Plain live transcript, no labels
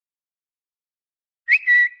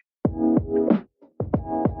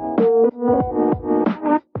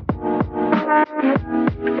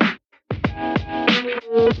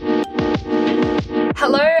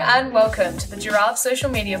welcome to the Giraffe Social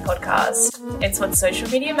Media Podcast. It's what social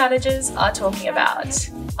media managers are talking about.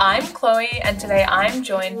 I'm Chloe, and today I'm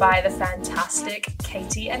joined by the fantastic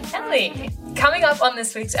Katie and Ellie. Coming up on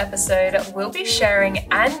this week's episode, we'll be sharing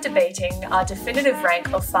and debating our definitive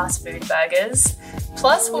rank of fast food burgers.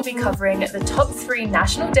 Plus, we'll be covering the top 3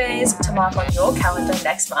 national days to mark on your calendar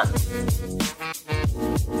next month.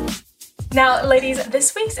 Now, ladies,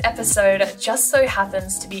 this week's episode just so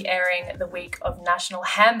happens to be airing the week of National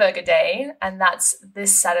Hamburger Day, and that's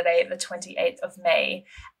this Saturday, the 28th of May.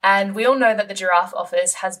 And we all know that the Giraffe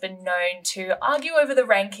office has been known to argue over the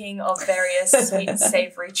ranking of various sweet and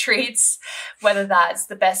savoury treats, whether that's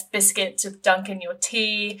the best biscuit to dunk in your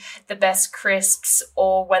tea, the best crisps,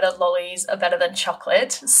 or whether lollies are better than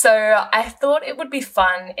chocolate. So I thought it would be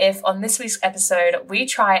fun if on this week's episode we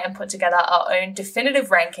try and put together our own definitive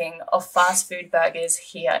ranking of fast food burgers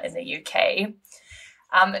here in the UK.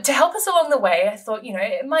 To help us along the way, I thought,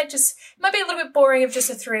 it might be a little bit boring if just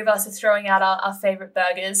the 3 of us are throwing out our favourite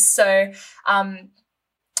burgers. So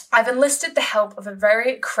I've enlisted the help of a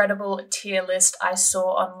very credible tier list I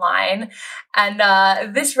saw online. And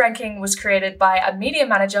this ranking was created by a media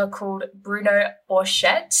manager called Bruno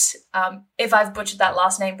Orchette. If I've butchered that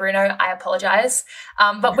last name, Bruno, I apologise.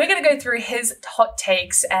 But we're going to go through his hot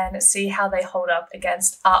takes and see how they hold up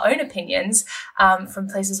against our own opinions from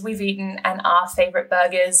places we've eaten and our favourite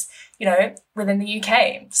burgers, within the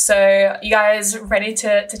UK. So you guys ready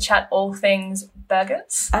to chat all things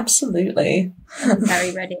burgers? Absolutely. I'm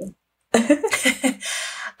very ready.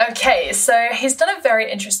 Okay, so he's done a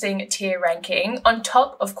very interesting tier ranking. On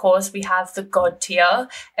top, of course, we have the God tier,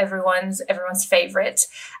 everyone's favourite.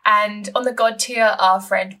 And on the God tier, our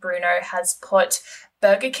friend Bruno has put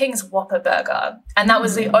Burger King's Whopper Burger. And that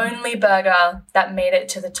was the only burger that made it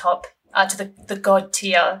to the top, to the God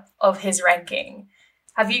tier of his ranking.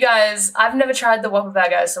 Have you guys, I've never tried the Whopper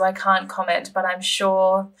Burger, so I can't comment, but I'm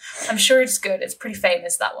sure it's good. It's pretty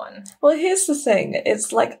famous, that one. Well, here's the thing.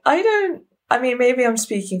 It's like, maybe I'm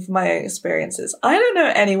speaking from my own experiences. I don't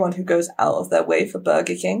know anyone who goes out of their way for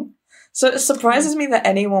Burger King. So it surprises me that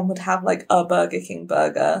anyone would have like a Burger King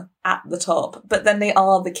burger at the top, but then they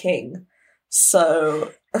are the king.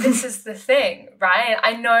 So this is the thing, right?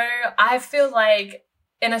 I feel like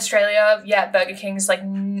in Australia, Burger King's like,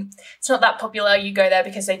 it's not that popular. You go there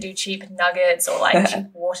because they do cheap nuggets or like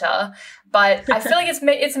cheap water. But I feel like it's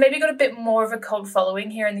maybe got a bit more of a cult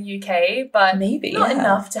following here in the UK, but maybe not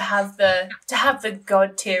enough to have the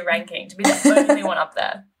God tier ranking, to be the only one up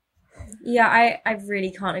there. Yeah, I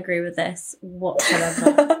really can't agree with this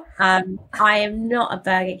whatsoever. I am not a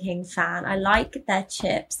Burger King fan. I like their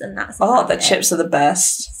chips, and that's the chips are the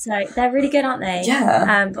best. So they're really good, aren't they?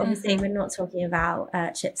 Yeah. Obviously, we're not talking about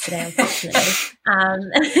chips today,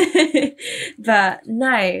 unfortunately. But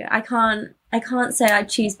no, I can't say I'd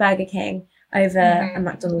choose Burger King over a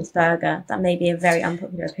McDonald's burger. That may be a very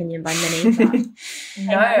unpopular opinion by many. But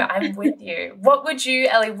no, I'm with you.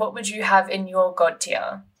 Ellie, what would you have in your God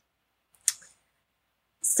tier?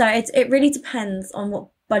 So it really depends on what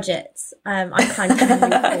budgets I'm kind of for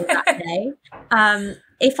that day.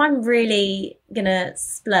 If I'm really gonna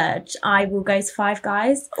splurge, I will go to Five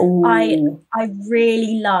Guys. Ooh. I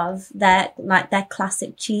really love their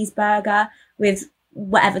classic cheeseburger with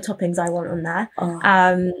whatever toppings I want on there.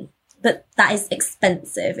 Oh. But that is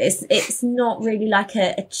expensive. It's not really like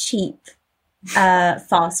a cheap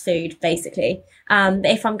fast food, basically. But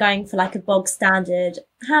if I'm going for like a bog standard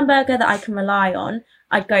hamburger that I can rely on,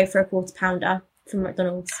 I'd go for a quarter pounder from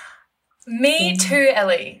McDonald's. Me too,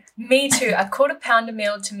 Ellie. Me too. A quarter pounder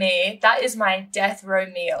meal to me, that is my death row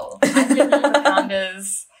meal. I think quarter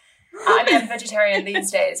pounders. I'm vegetarian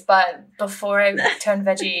these days, but before I turned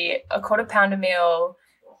veggie, a quarter pounder meal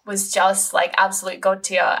was just like absolute God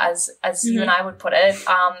tier, as you and I would put it.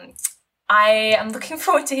 I am looking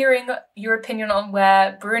forward to hearing your opinion on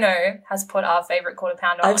where Bruno has put our favourite quarter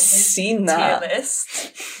pounder on his tier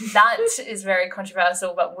list. That is very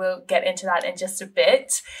controversial, but we'll get into that in just a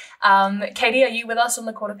bit. Katie, are you with us on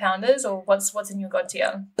the quarter pounders, or what's in your God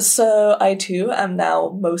tier? So I too am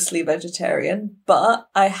now mostly vegetarian, but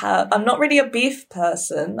I'm not really a beef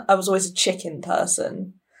person. I was always a chicken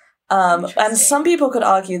person. And some people could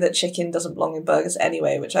argue that chicken doesn't belong in burgers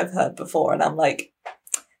anyway, which I've heard before, and I'm like,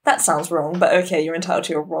 that sounds wrong, but okay, you're entitled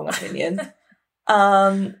to your wrong opinion.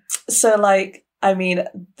 The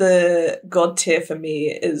God tier for me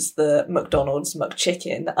is the McDonald's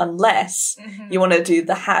McChicken, unless you want to do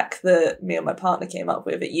the hack that me and my partner came up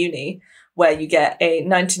with at uni, where you get a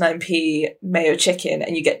 99p mayo chicken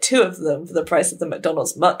and you get 2 of them for the price of the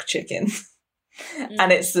McDonald's McChicken.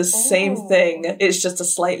 And it's the same thing. It's just a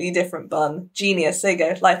slightly different bun. Genius. There you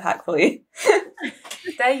go. Life hack for you.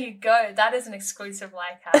 There you go. That is an exclusive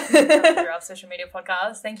life hack for our social media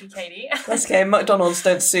podcast. Thank you, Katie. That's okay. McDonald's,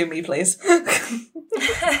 don't sue me, please.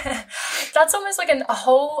 That's almost like a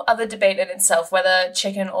whole other debate in itself, whether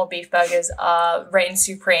chicken or beef burgers reign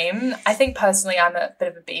supreme. I think personally I'm a bit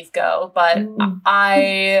of a beef girl, but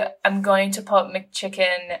I am going to put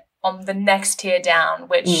McChicken on the next tier down,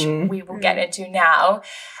 which we will get into now.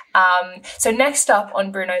 So next up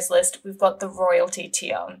on Bruno's list, we've got the royalty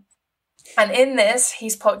tier. And in this,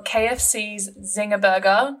 he's put KFC's Zinger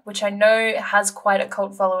Burger, which I know has quite a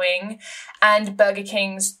cult following, and Burger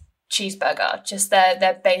King's cheeseburger, just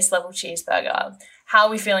their base level cheeseburger. How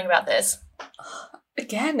are we feeling about this?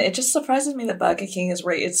 Again, it just surprises me that Burger King is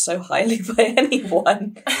rated so highly by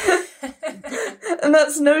anyone. And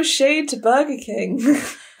that's no shade to Burger King.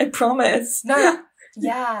 I promise. No,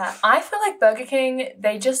 yeah. I feel like Burger King,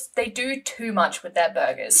 they do too much with their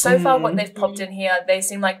burgers. So far, what they've popped in here, they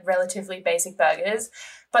seem like relatively basic burgers.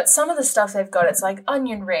 But some of the stuff they've got, it's like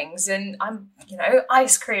onion rings and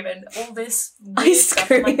ice cream and all this weird stuff.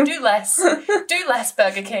 I'm like, do less,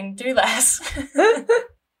 Burger King, do less.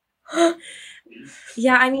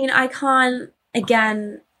 Yeah, I mean, I'm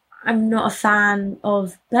not a fan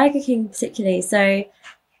of Burger King particularly, so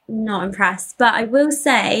not impressed. But I will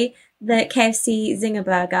say that KFC Zinger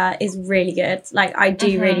Burger is really good. Like, I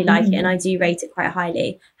do really like it and I do rate it quite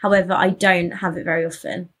highly. However, I don't have it very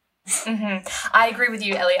often. I agree with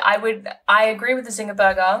you, Ellie. I agree with the Zinger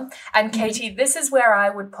Burger. And Katie, this is where I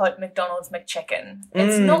would put McDonald's McChicken.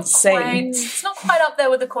 It's not quite up there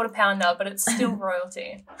with the quarter pounder, but it's still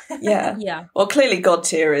royalty. Yeah. Yeah. Well, clearly God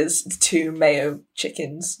tier is 2 mayo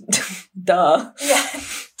chickens. Duh. Yeah.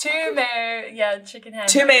 2 mayo, chicken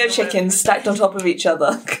hands. 2 mayo chickens stacked on top of each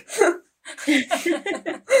other.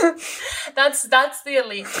 That's the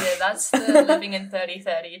elite tier. That's the living in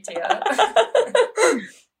 30-30 tier.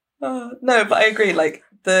 No, but I agree. Like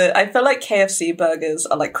I feel like KFC burgers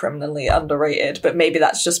are like criminally underrated, but maybe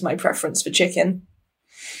that's just my preference for chicken.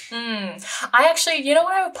 I actually, you know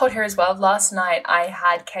what I would put here as well? Last night I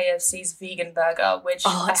had KFC's vegan burger, which I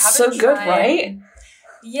haven't so good, right?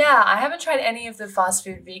 Yeah, I haven't tried any of the fast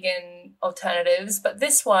food vegan alternatives, but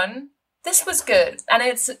this was good. And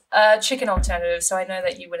it's a chicken alternative, so I know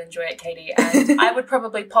that you would enjoy it, Katie. And I would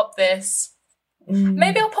probably pop this.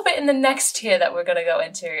 Maybe I'll pop it in the next tier that we're going to go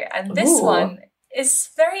into. And this one is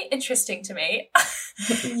very interesting to me.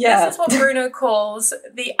 Yeah. This is what Bruno calls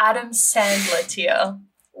the Adam Sandler tier,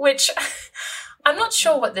 which I'm not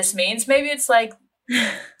sure what this means. Maybe it's like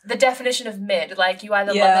the definition of mid, like you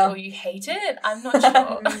either love it or you hate it. I'm not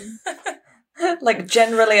sure. Like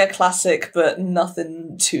generally a classic, but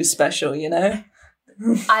nothing too special, you know?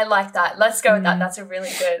 I like that. Let's go with that. That's a really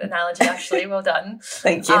good analogy, actually. Well done.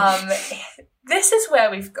 Thank you. This is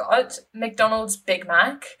where we've got McDonald's Big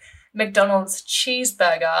Mac, McDonald's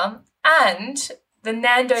Cheeseburger, and the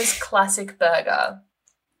Nando's Classic Burger.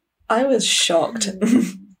 I was shocked.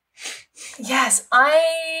 Yes,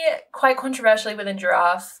 I, quite controversially within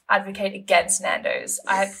Giraffe, advocate against Nando's.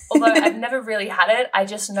 Although I've never really had it, I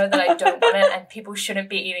just know that I don't want it and people shouldn't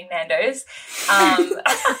be eating Nando's.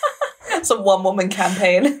 It's a one-woman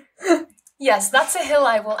campaign. Yes, that's a hill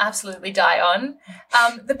I will absolutely die on.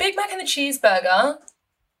 The Big Mac and the Cheeseburger,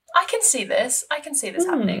 I can see this.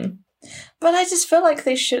 Happening. But I just feel like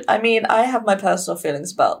they should. I mean, I have my personal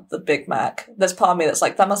feelings about the Big Mac. There's part of me that's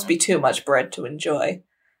like, that must be too much bread to enjoy.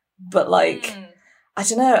 But like, I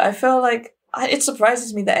don't know. I feel like it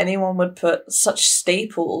surprises me that anyone would put such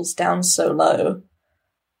staples down so low.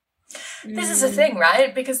 This is a thing,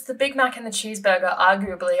 right? Because the Big Mac and the Cheeseburger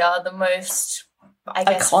arguably are the most, I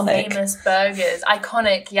guess, famous burgers.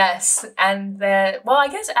 Iconic, yes. And I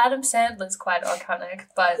guess Adam Sandler's quite iconic,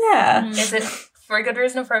 but is it for a good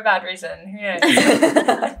reason or for a bad reason? Who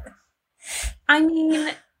knows? I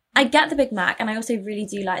mean, I get the Big Mac, and I also really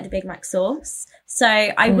do like the Big Mac sauce. So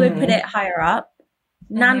I would put it higher up.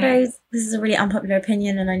 Nando's, this is a really unpopular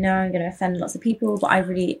opinion, and I know I'm going to offend lots of people, but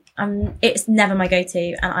it's never my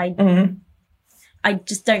go-to, and I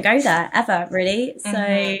just don't go there ever, really. So,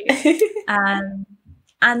 and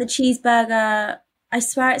the cheeseburger, I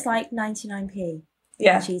swear it's like 99p.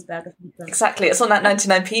 Yeah, cheeseburger. Exactly. It's on that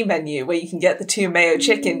 99p menu where you can get the 2 mayo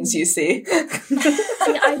chickens, you see.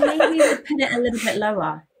 I maybe would put it a little bit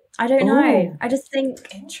lower. I don't know. I just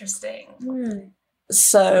think... Interesting.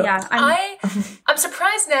 So... Yeah, I'm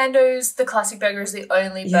surprised Nando's, the classic burger, is the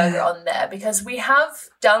only burger on there, because we have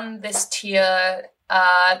done this tier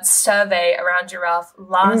survey around Giraffe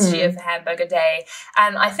last year for Hamburger Day,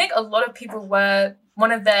 and I think a lot of people were,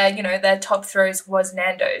 one of their, their top throws was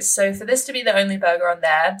Nando's. So for this to be the only burger on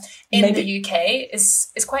there in the UK is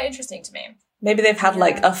quite interesting to me. Maybe they've had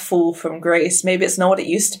like a fall from grace. Maybe it's not what it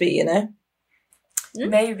used to be,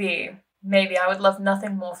 Maybe I would love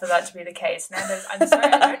nothing more for that to be the case. Nando's, I'm sorry,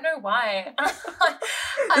 I don't know why.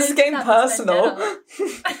 This is getting personal.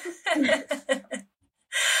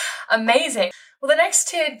 Amazing. Well, the next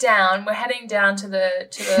tier down, we're heading down to the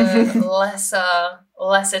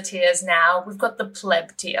lesser tiers now. We've got the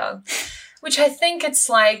pleb tier, which I think it's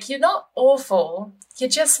like, you're not awful. You're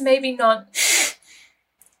just maybe not...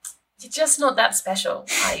 You're just not that special,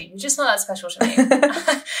 are you? You're just not that special to me.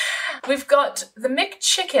 We've got the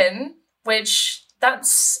McChicken, which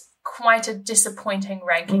that's quite a disappointing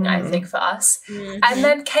ranking, I think, for us. And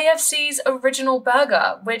then KFC's original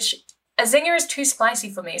burger, which a zinger is too spicy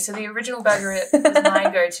for me, so the original burger is my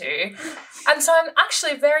go-to. And so I'm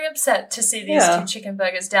actually very upset to see these two chicken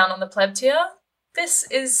burgers down on the pleb tier. This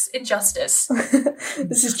is injustice.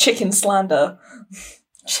 This is chicken slander.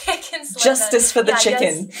 Chicken slander. Justice for the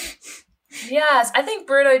chicken. Yes, I think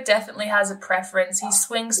Bruno definitely has a preference. He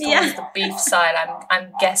swings towards the beef side,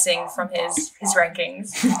 I'm guessing, from his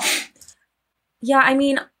rankings. Yeah, I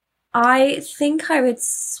mean, I think I would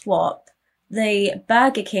swap the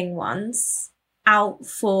Burger King ones out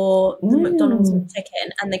for the McDonald's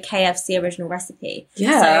chicken and the KFC original recipe.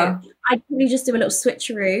 Yeah. So I'd probably just do a little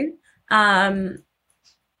switcheroo.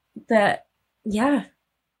 But yeah,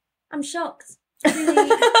 I'm shocked. Really,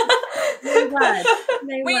 no word.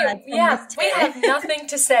 We have nothing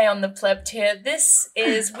to say on the pleb tier.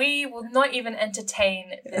 We will not even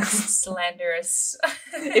entertain this slanderous.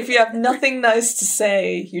 If you have nothing nice to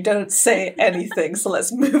say, you don't say anything. So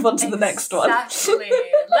let's move on to the next one. Exactly.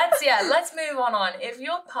 Let's move on. If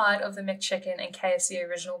you're part of the McChicken and KFC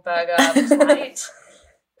original burger plight,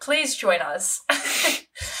 please join us.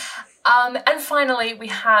 And finally, we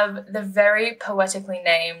have the very poetically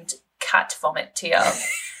named cat vomit tier,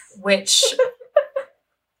 which,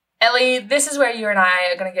 Ellie, this is where you and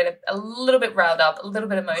I are going to get a little bit riled up, a little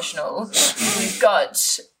bit emotional. We've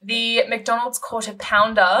got the McDonald's Quarter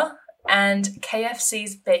Pounder and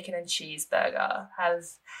KFC's Bacon and Cheeseburger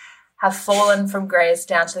have fallen from grace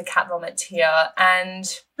down to the cat vomit tier,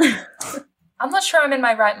 and I'm not sure I'm in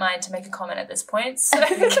my right mind to make a comment at this point. So,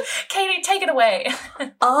 Katie, take it away.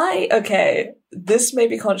 This may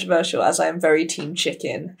be controversial as I am very team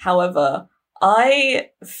chicken. However,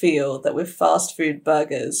 I feel that with fast food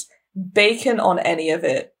burgers, bacon on any of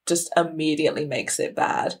it just immediately makes it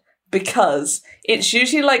bad, because it's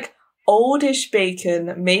usually like oldish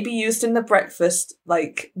bacon, maybe used in the breakfast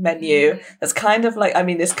like menu. That's kind of like, I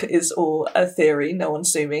mean, this is all a theory, no one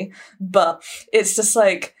sue me, but it's just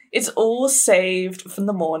like, it's all saved from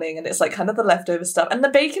the morning and it's like kind of the leftover stuff. And the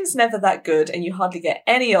bacon's never that good and you hardly get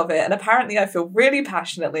any of it. And apparently I feel really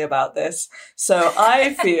passionately about this. So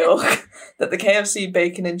I feel that the KFC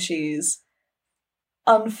bacon and cheese,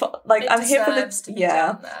 I'm here for the,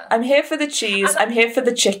 I'm here for the cheese. I'm here for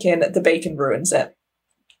the chicken. The bacon ruins it.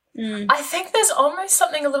 I think there's almost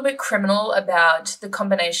something a little bit criminal about the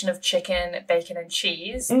combination of chicken, bacon and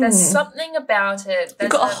cheese. There's something about it.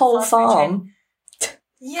 You've got a whole farm.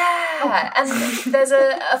 Yeah, and there's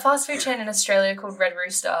a fast food chain in Australia called Red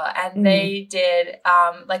Rooster, and they did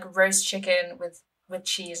like roast chicken with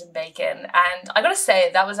cheese and bacon, and I gotta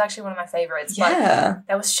say that was actually one of my favorites. Yeah, but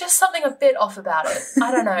there was just something a bit off about it.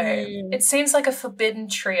 I don't know. It seems like a forbidden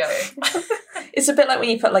trio. It's a bit like when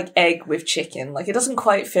you put like egg with chicken. Like it doesn't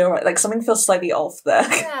quite feel right. Like something feels slightly off there.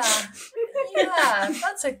 Yeah,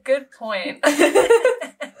 that's a good point.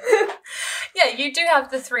 Yeah, you do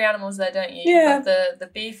have the three animals there, don't you? Yeah. You've got the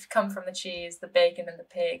beef come from the cheese, the bacon and the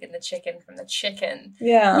pig, and the chicken from the chicken.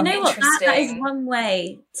 Yeah. You know what? That is one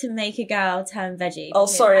way to make a girl turn veggie. Oh,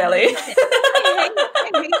 sorry, Ellie. Like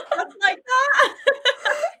that.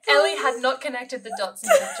 Ellie had not connected the dots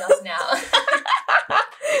until just now.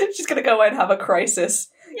 She's going to go away and have a crisis.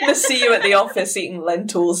 I'm going to see you at the office eating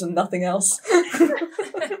lentils and nothing else.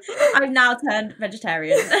 I've now turned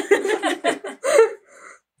vegetarian.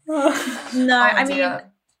 I mean,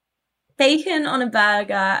 bacon on a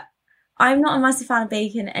burger. I'm not a massive fan of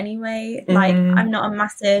bacon anyway. Like, I'm not a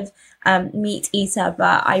massive meat eater,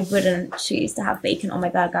 but I wouldn't choose to have bacon on my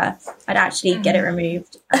burger. I'd actually get it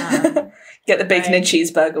removed. Get the bacon and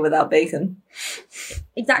cheeseburger without bacon.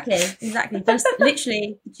 Exactly. Just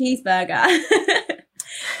literally the cheeseburger.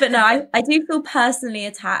 But no, I do feel personally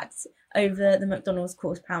attacked over the McDonald's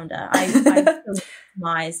Quarter Pounder. I feel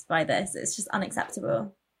victimized by this. It's just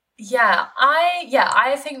unacceptable.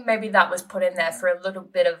 I think maybe that was put in there for a little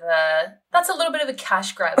bit of a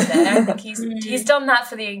cash grab there. I think he's done that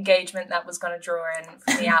for the engagement that was going to draw in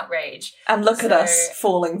from the outrage. And look at us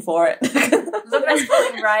falling for it. Look at us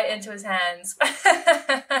falling right into his hands.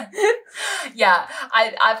 Yeah,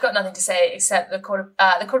 I've got nothing to say except the quarter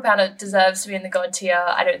pounder deserves to be in the God tier.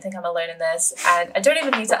 I don't think I'm alone in this, and I don't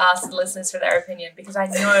even need to ask the listeners for their opinion because I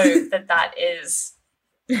know that is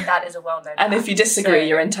a well-known and fact. If you disagree,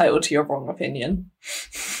 you're entitled to your wrong opinion.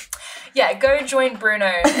 Yeah, go join Bruno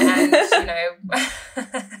and,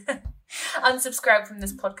 unsubscribe from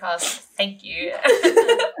this podcast. Thank you.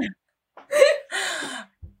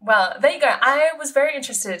 Well, there you go. I was very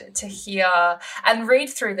interested to hear and read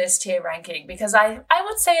through this tier ranking because I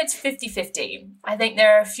would say it's 50-50. I think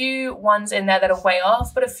there are a few ones in there that are way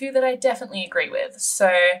off, but a few that I definitely agree with.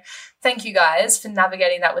 So thank you guys for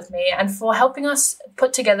navigating that with me and for helping us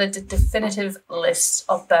put together the definitive list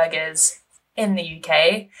of burgers in the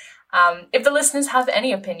UK. If the listeners have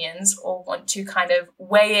any opinions or want to kind of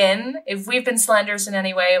weigh in, if we've been slanderous in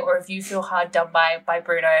any way or if you feel hard done by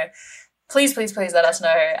Bruno, please let us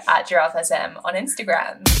know at GiraffeSM on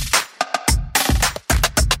Instagram.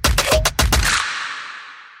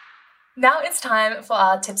 Now it's time for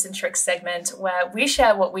our tips and tricks segment where we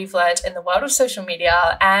share what we've learned in the world of social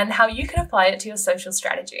media and how you can apply it to your social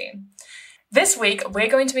strategy. This week, we're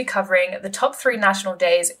going to be covering the top 3 national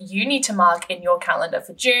days you need to mark in your calendar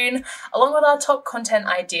for June, along with our top content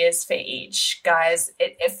ideas for each. Guys,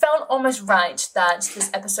 it felt almost right that this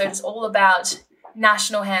episode is all about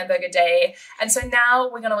National Hamburger Day. And so now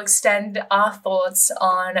we're going to extend our thoughts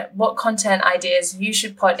on what content ideas you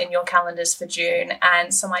should put in your calendars for June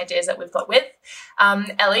and some ideas that we've got with.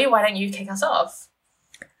 Ellie, why don't you kick us off?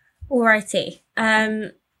 Alrighty.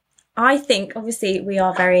 I think obviously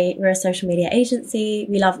we're a social media agency.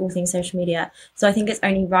 We love all things social media. So I think it's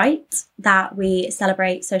only right that we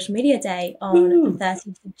celebrate Social Media Day on the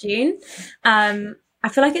 30th of June. I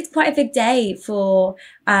feel like it's quite a big day for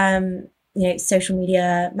social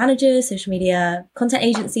media managers, social media content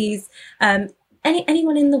agencies,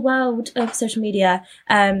 anyone in the world of social media.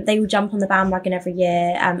 They will jump on the bandwagon every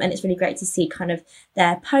year, and it's really great to see kind of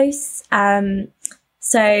their posts.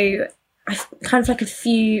 So I've kind of like a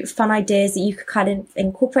few fun ideas that you could kind of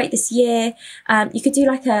incorporate this year. You could do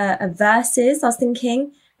like a versus. I was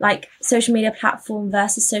thinking like social media platform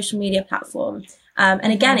versus social media platform,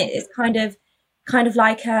 and again, it's kind of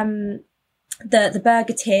like the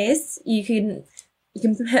burger tiers. You can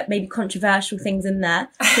put maybe controversial things in there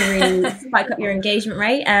to really spike up your engagement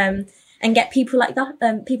rate, and get people like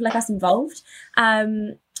that, people like us involved.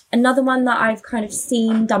 Another one that I've kind of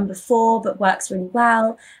seen done before but works really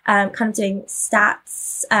well, kind of doing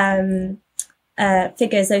stats,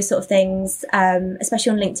 figures, those sort of things,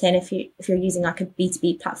 especially on LinkedIn. If you're using like a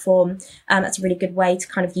B2B platform, that's a really good way to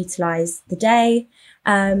kind of utilize the day.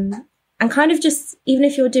 And kind of just, even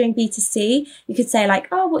if you're doing B2C, you could say like,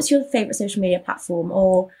 oh, what's your favorite social media platform?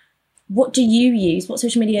 Or what do you use? What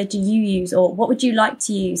social media do you use? Or what would you like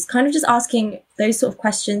to use? Kind of just asking those sort of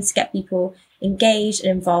questions to get people engaged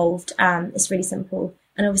and involved. It's really simple.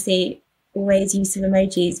 And obviously, always use of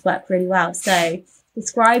emojis work really well. So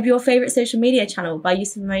describe your favorite social media channel by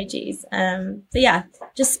use of emojis. But yeah,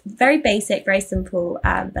 just very basic, very simple,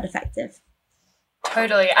 but effective.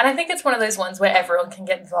 Totally. And I think it's one of those ones where everyone can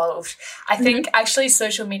get involved. I think actually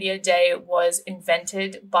Social Media Day was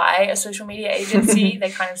invented by a social media agency.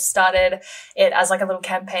 They kind of started it as like a little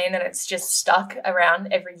campaign and it's just stuck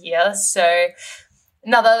around every year. So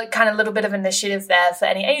another kind of little bit of initiative there for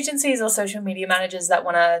any agencies or social media managers that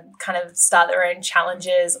want to kind of start their own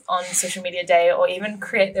challenges on Social Media Day or even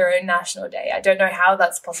create their own national day. I don't know how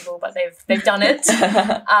that's possible, but they've done it.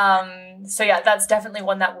 So yeah, that's definitely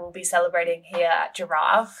one that we'll be celebrating here at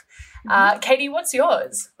Giraffe. Katie, what's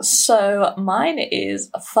yours? So mine is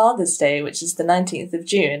Father's Day, which is the 19th of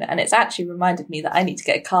June, and it's actually reminded me that I need to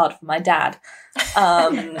get a card for my dad,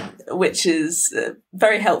 which is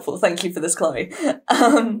very helpful. Thank you for this, Chloe.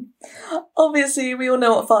 Obviously, we all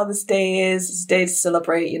know what Father's Day is. It's a day to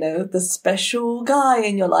celebrate, the special guy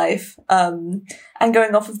in your life. And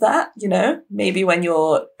going off of that, maybe when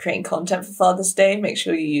you're creating content for Father's Day, make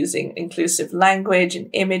sure you're using inclusive language and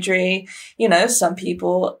imagery. Some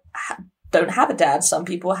people don't have a dad. Some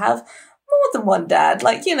people have more than one dad.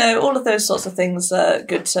 All of those sorts of things are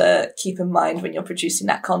good to keep in mind when you're producing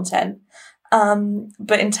that content.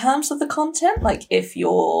 But in terms of the content, like if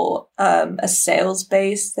you're a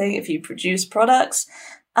sales-based thing, if you produce products,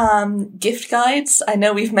 gift guides, I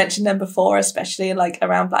know we've mentioned them before, especially like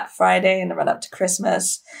around Black Friday and the run up to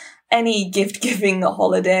Christmas. any gift-giving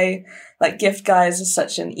holiday, like gift guides is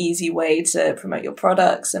such an easy way to promote your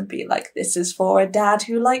products and be like, this is for a dad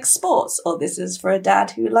who likes sports, or this is for a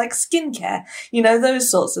dad who likes skincare. You know, those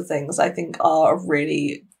sorts of things I think are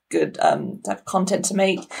really good type of content to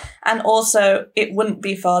make. And also, it wouldn't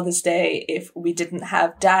be Father's Day if we didn't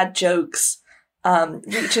have dad jokes.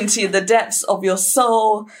 Reach into the depths of your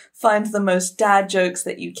soul, find the most dad jokes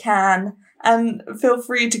that you can, and feel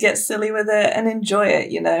free to get silly with it and enjoy it,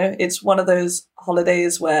 you know. It's one of those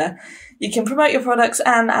holidays where you can promote your products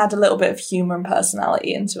and add a little bit of humour and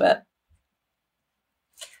personality into it.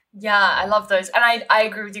 Yeah, I love those. And I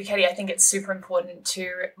agree with you, Katie. I think it's super important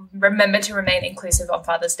to remember to remain inclusive on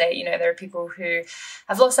Father's Day. You know, there are people who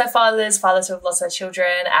have lost their fathers who have lost their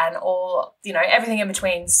children, and all, you know, everything in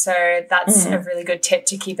between. So that's a really good tip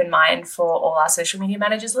to keep in mind for all our social media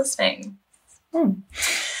managers listening.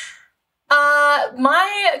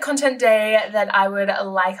 My content day that I would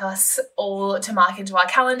like us all to mark into our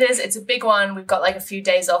calendars, it's a big one. We've got like a few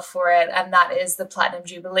days off for it, and that is the Platinum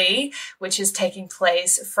Jubilee, which is taking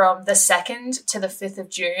place from the 2nd to the 5th of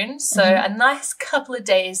June. So a nice couple of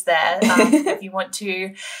days there if you want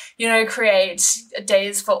to, you know, create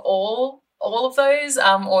days for all of those,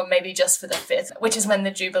 or maybe just for the 5th, which is when the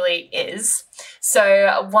Jubilee is.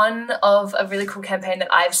 So one of a really cool campaign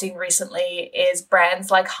that I've seen recently is brands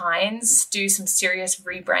like Heinz do some serious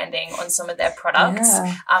rebranding on some of their products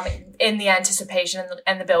in the anticipation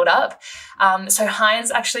and the build-up. So Heinz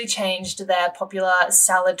actually changed their popular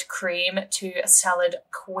salad cream to salad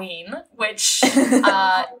queen, which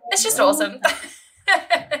it's just awesome.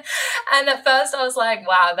 And at first I was like,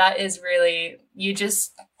 wow, that is really, you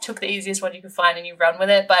just took the easiest one you could find and you run with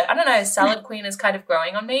it. But I don't know, salad queen is kind of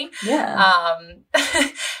growing on me.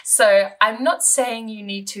 So I'm not saying you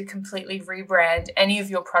need to completely rebrand any of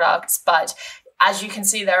your products, but as you can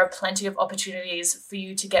see, there are plenty of opportunities for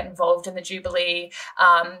you to get involved in the Jubilee.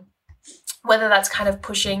 Whether that's kind of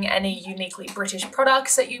pushing any uniquely British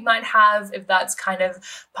products that you might have, if that's kind of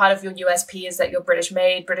part of your USP is that you're British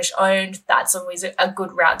made, British owned, that's always a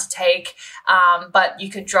good route to take. But you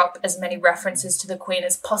could drop as many references to the Queen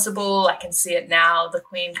as possible. I can see it now, the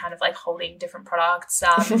Queen kind of like holding different products.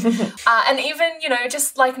 And even, you know,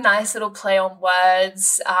 just like nice little play on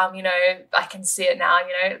words. You know, I can see it now,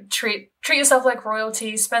 you know, treat yourself like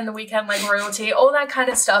royalty, spend the weekend like royalty, all that kind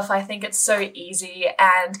of stuff. I think it's so easy,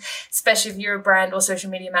 and especially if you're a brand or social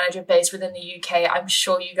media manager based within the UK, I'm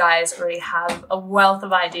sure you guys already have a wealth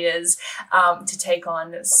of ideas to take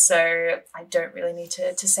on. So I don't really need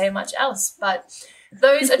to say much else, but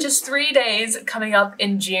those are just 3 days coming up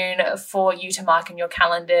in June for you to mark in your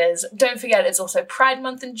calendars. Don't forget, it's also Pride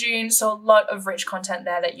Month in June, so a lot of rich content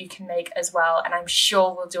there that you can make as well. And I'm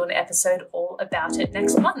sure we'll do an episode all about it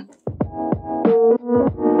next month.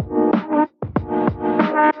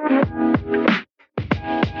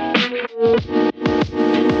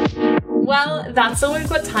 Well, that's all we've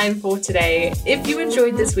got time for today. If you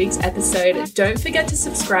enjoyed this week's episode, don't forget to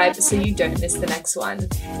subscribe so you don't miss the next one.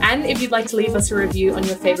 And if you'd like to leave us a review on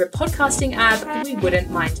your favorite podcasting app, we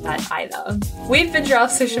wouldn't mind that either. We've been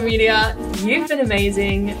Giraffe Social Media. You've been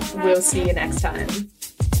amazing. We'll see you next time.